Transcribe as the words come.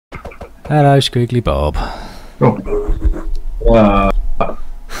Hello, Squiggly Bob. Oh.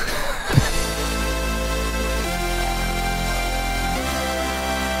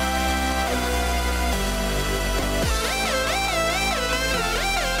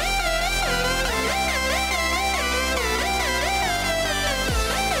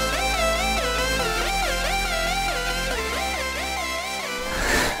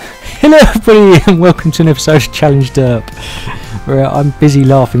 Hello everybody and welcome to an episode of Challenge Derp, where I'm busy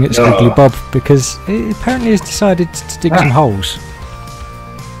laughing at Squiggly Bob because it apparently has decided to dig some holes.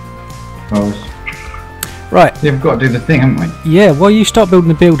 Right. You've got to do the thing, haven't we? Yeah, while you start building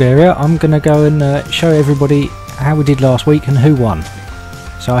the build area, I'm going to go and show everybody how we did last week and who won.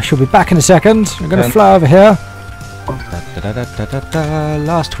 So I shall be back in a second. I'm going to fly over here.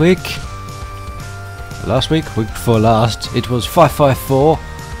 Last week, week before last, it was 554.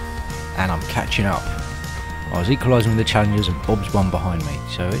 And I'm catching up. I was equalising with the challengers and Bob's one behind me,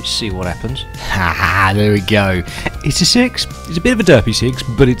 so let's see what happens. Haha, there we go. It's a 6. It's a bit of a derpy 6,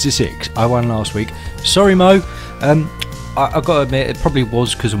 but it's a 6. I won last week. Sorry Mo, I've got to admit it probably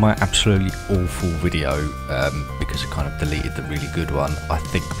was because of my absolutely awful video, because I kind of deleted the really good one. I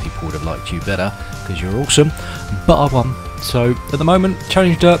think people would have liked you better because you're awesome, but I won. So at the moment,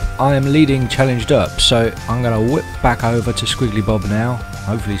 Challenge Derp, I am leading Challenge Derp, so I'm going to whip back over to Squiggly Bob now.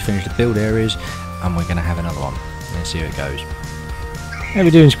 Hopefully he's finished the build areas and we're going to have another one. Let's see how it goes. How are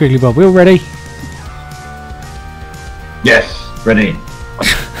we doing, Squiggly Bob? We all ready? Yes, ready.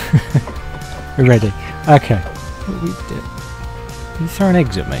 We're ready. Okay. You throwing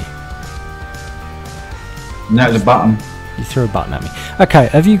eggs at me? No, it's a button. You threw a button at me. Okay,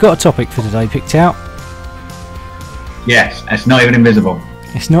 have you got a topic for today picked out? Yes, it's not even invisible.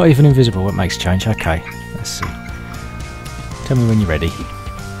 It's not even invisible. It makes change. Okay, let's see. Tell me when you're ready.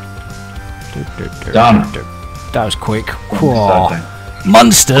 Done. That was quick. Whoa.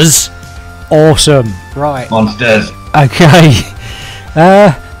 Monsters! Awesome. Right. Monsters. Okay.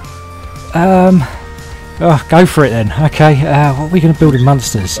 Oh, go for it then. Okay. What are we going to build in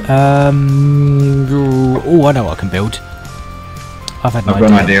monsters? Oh, I know what I can build. I've got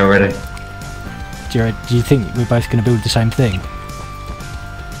an idea already. Do you think we're both going to build the same thing?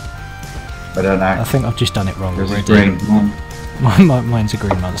 I don't know. I think I've just done it wrong already. Green. Mine's a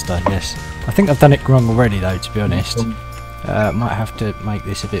green monster, yes. I think I've done it wrong already though, to be honest. Might have to make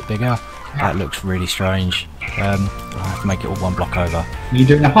this a bit bigger. That looks really strange. I'll have to make it all one block over. Are you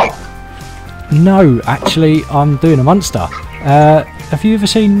doing a hop? No, actually I'm doing a monster. Have you ever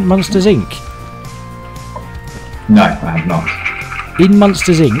seen Monsters Inc? No, I have not. In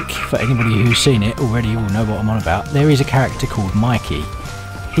Monsters Inc, for anybody who's seen it already will know what I'm on about, there is a character called Mikey.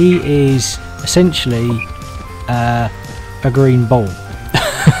 He is essentially a green ball.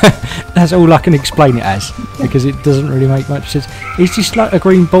 That's all I can explain it as, because it doesn't really make much sense. He's just like a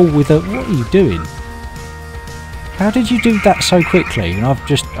green ball with a... What are you doing? How did you do that so quickly? And I've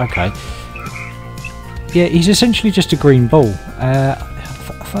just... Okay. Yeah, he's essentially just a green ball. I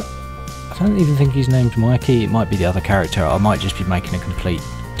don't even think his name's Mikey. It might be the other character. I might just be making a complete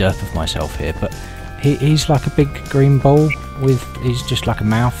derp of myself here, but he's like a big green ball with... He's just like a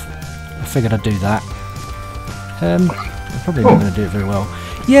mouth. I figured I'd do that. I'm probably not going to do it very well.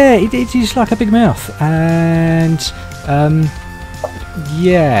 Yeah, it is like a big mouth, and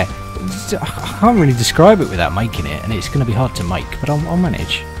yeah, I can't really describe it without making it, and it's going to be hard to make, but I'll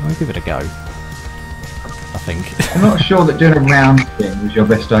manage. I'll give it a go, I think. I'm not sure that doing a round thing was your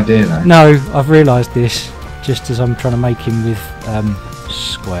best idea though. No, I've realised this just as I'm trying to make him with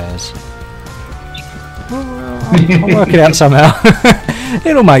squares. I'll work it out somehow.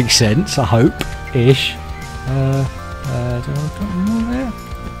 It'll make sense, I hope, ish. Do I put more there?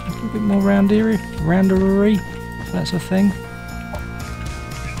 A little bit more roundery, if that's a thing.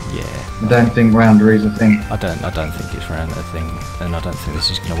 Yeah. I don't think roundery is a thing. I don't think it's round a thing, and I don't think this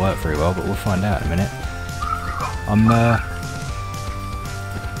is going to work very well, but we'll find out in a minute. I'm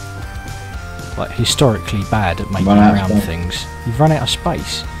like historically bad at making round things. You've run out of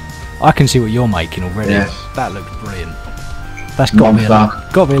space. I can see what you're making already. Yes. That looks brilliant. That's got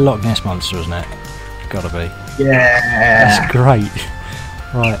to be a Loch Ness monster, isn't it? Got to be. Yeah. That's great.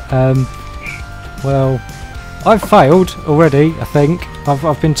 Right. Well, I've failed already. I think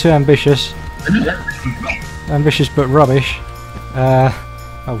I've been too ambitious. Ambitious but rubbish.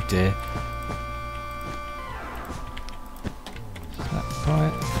 Oh dear. Is that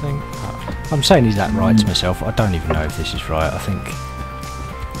right? I think. Oh, I'm saying is that right to myself. I don't even know if this is right. I think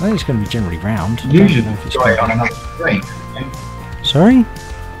it's going to be generally round. You should try it on another screen. Sorry?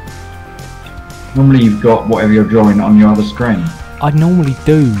 Normally you've got whatever you're drawing on your other screen. I normally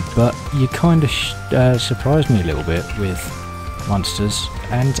do, but you kind of surprised me a little bit with monsters,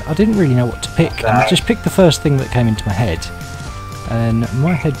 and I didn't really know what to pick. And I just picked the first thing that came into my head. And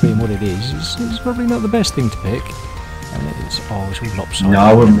my head being what it is, it's probably not the best thing to pick. And it's all lopsided. No,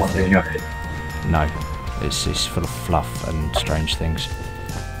 I wouldn't want it in your head. No, it's full of fluff and strange things.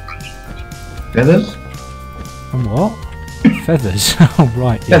 Feathers? And what? Feathers? Oh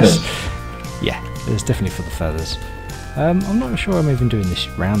right, yes. Feathers. Yeah, it's definitely for the feathers. I'm not sure I'm even doing this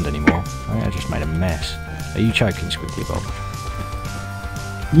round anymore. I think I just made a mess. Are you choking, Squiggly Bob?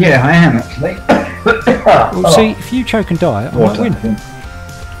 Yeah, I am actually. Well, see, if you choke and die, I might win. Water.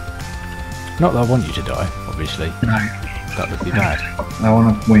 Not that I want you to die, obviously. No, That would be bad. I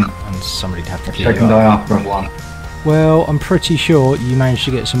want to win. And somebody'd have to I'll kill check you and die up. after I've won. Well, I'm pretty sure you managed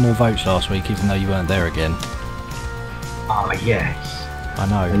to get some more votes last week, even though you weren't there again. Oh yes. I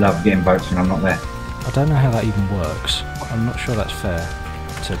I know. love getting votes when I'm not there. I don't know how that even works. I'm not sure that's fair.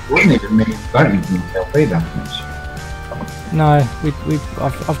 Wouldn't even mean voting for myself either. No,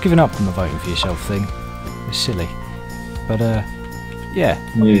 I've given up on the voting for yourself thing. It's silly. But yeah,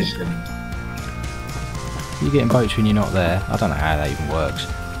 Yes. you're getting votes when you're not there. I don't know how that even works.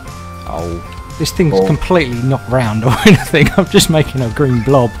 Oh, this thing's Oh. completely not round or anything. I'm just making a green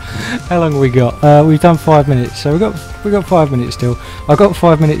blob. How long have we got? We've done 5 minutes, so we got 5 minutes still. I've got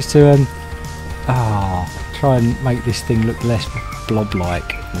 5 minutes to try and make this thing look less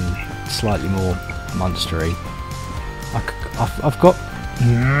blob-like and slightly more monstery. I've got.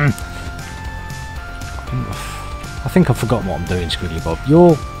 I think I've forgotten what I'm doing, Squiggly Bob.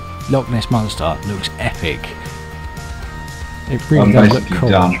 Your Loch Ness Monster looks epic. It really I'm does look basically cool.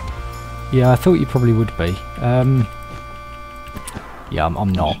 done. Yeah, I thought you probably would be. Yeah,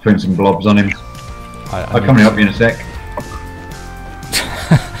 I'm not. Just putting some blobs on him. I'll come and help you in a sec.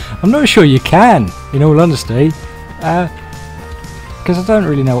 I'm not sure you can, in all honesty, because I don't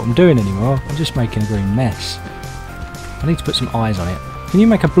really know what I'm doing anymore. I'm just making a green mess. I need to put some eyes on it. Can you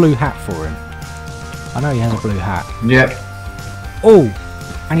make a blue hat for him? I know he has a blue hat. Yep. Oh,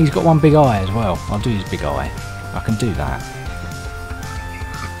 and he's got one big eye as well. I'll do his big eye. I can do that.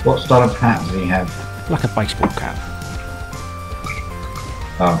 What style of hat does he have? Like a baseball cap.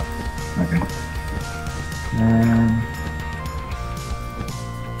 Oh, okay.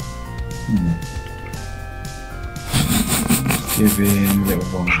 Give him a little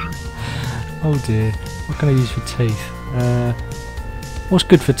one. Oh dear. What can I use for teeth? What's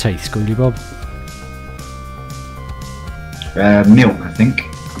good for teeth, Squiggly Bob? Milk, I think.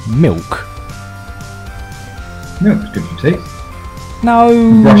 Milk? Milk's good for teeth.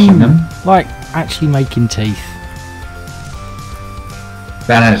 No! Brushing them. Like actually making teeth.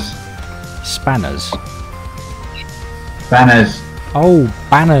 Banners. Spanners. Banners. Oh,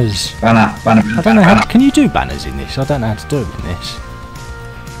 banners. Banner. Banner. I don't know how. Can you do banners in this? I don't know how to do it in this.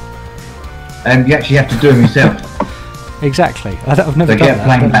 You actually have to do them yourself. Exactly. I've never So done get that.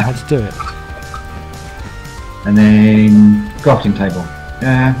 I don't know blank how to do it. And then crafting table.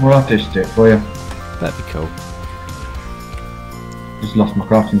 Yeah, well I'll just do it for you. That'd be cool. Just lost my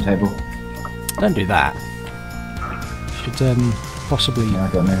crafting table. Don't do that. Should possibly. Yeah, I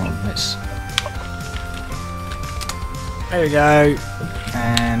don't know. Hang on, let's. There we go.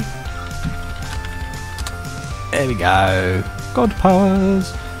 And there we go. God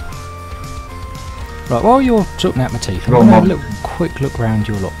powers. Right, while you're sorting out my teeth, I'm Go going to on, have a Mum. little quick look round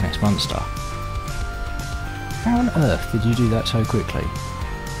your Loch Ness Monster. How on earth did you do that so quickly?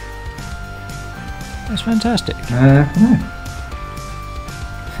 That's fantastic. No.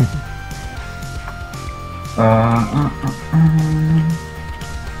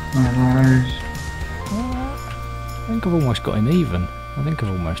 One of those. I think I've almost got him even. I think I've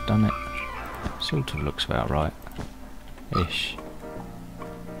almost done it. Sort of looks about right. Ish.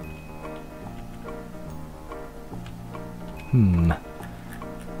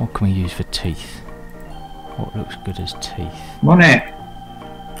 What can we use for teeth? What looks good as teeth? I'm on it.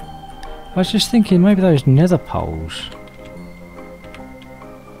 I was just thinking maybe those nether poles.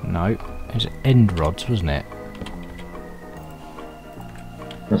 No, it was end rods, wasn't it?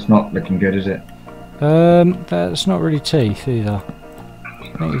 That's not looking good, is it? That's not really teeth either.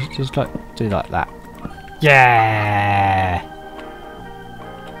 I think you should just like do like that. Yeah.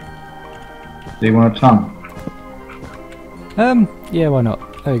 Do you want a tongue? Yeah, why not?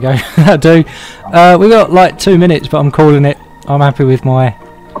 There we go. That'll do. We got like 2 minutes, but I'm calling it. I'm happy with my.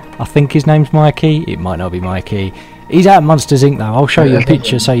 I think his name's Mikey. It might not be Mikey. He's out of Monsters Inc. though. I'll show you a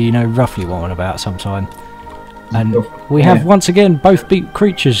picture so you know roughly what I'm on about sometime. And we have once again both beat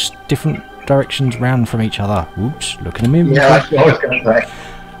creatures different directions round from each other. Whoops! Look at him. Yeah, that's what I was going to say.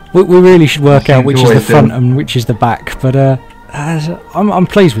 We really should work out which is the enjoy front them. and which is the back. But I'm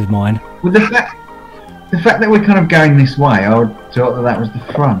pleased with mine. With the fact The fact that we're kind of going this way, I would thought that was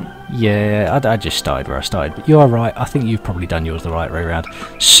the front. Yeah, I just started where I started, but you are right. I think you've probably done yours the right way around.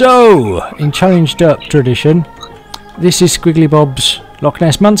 So, in Challenge Derp tradition, this is Squiggly Bob's Loch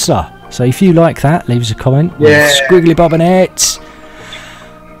Ness Monster. So if you like that, leave us a comment with Squiggly Bob and it.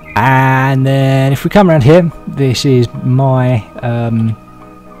 And then if we come around here, this is my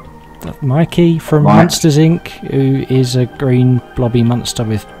Mikey from Monsters Inc., who is a green blobby monster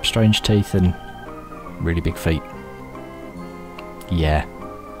with strange teeth and really big feet. Yeah.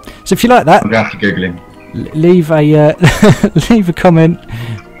 So if you like that, I'm gonna have to Google him. Leave a leave a comment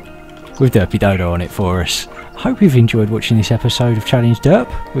with Derpy Dodo on it for us. Hope you've enjoyed watching this episode of Challenge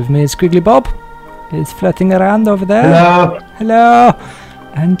Derp with me and Squiggly Bob. He's flirting around over there. Hello. Hello.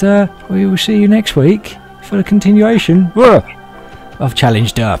 And we will see you next week for the continuation of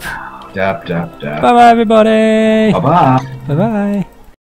Challenge Derp. Derp, derp, derp. Bye bye everybody. Bye bye. Bye bye.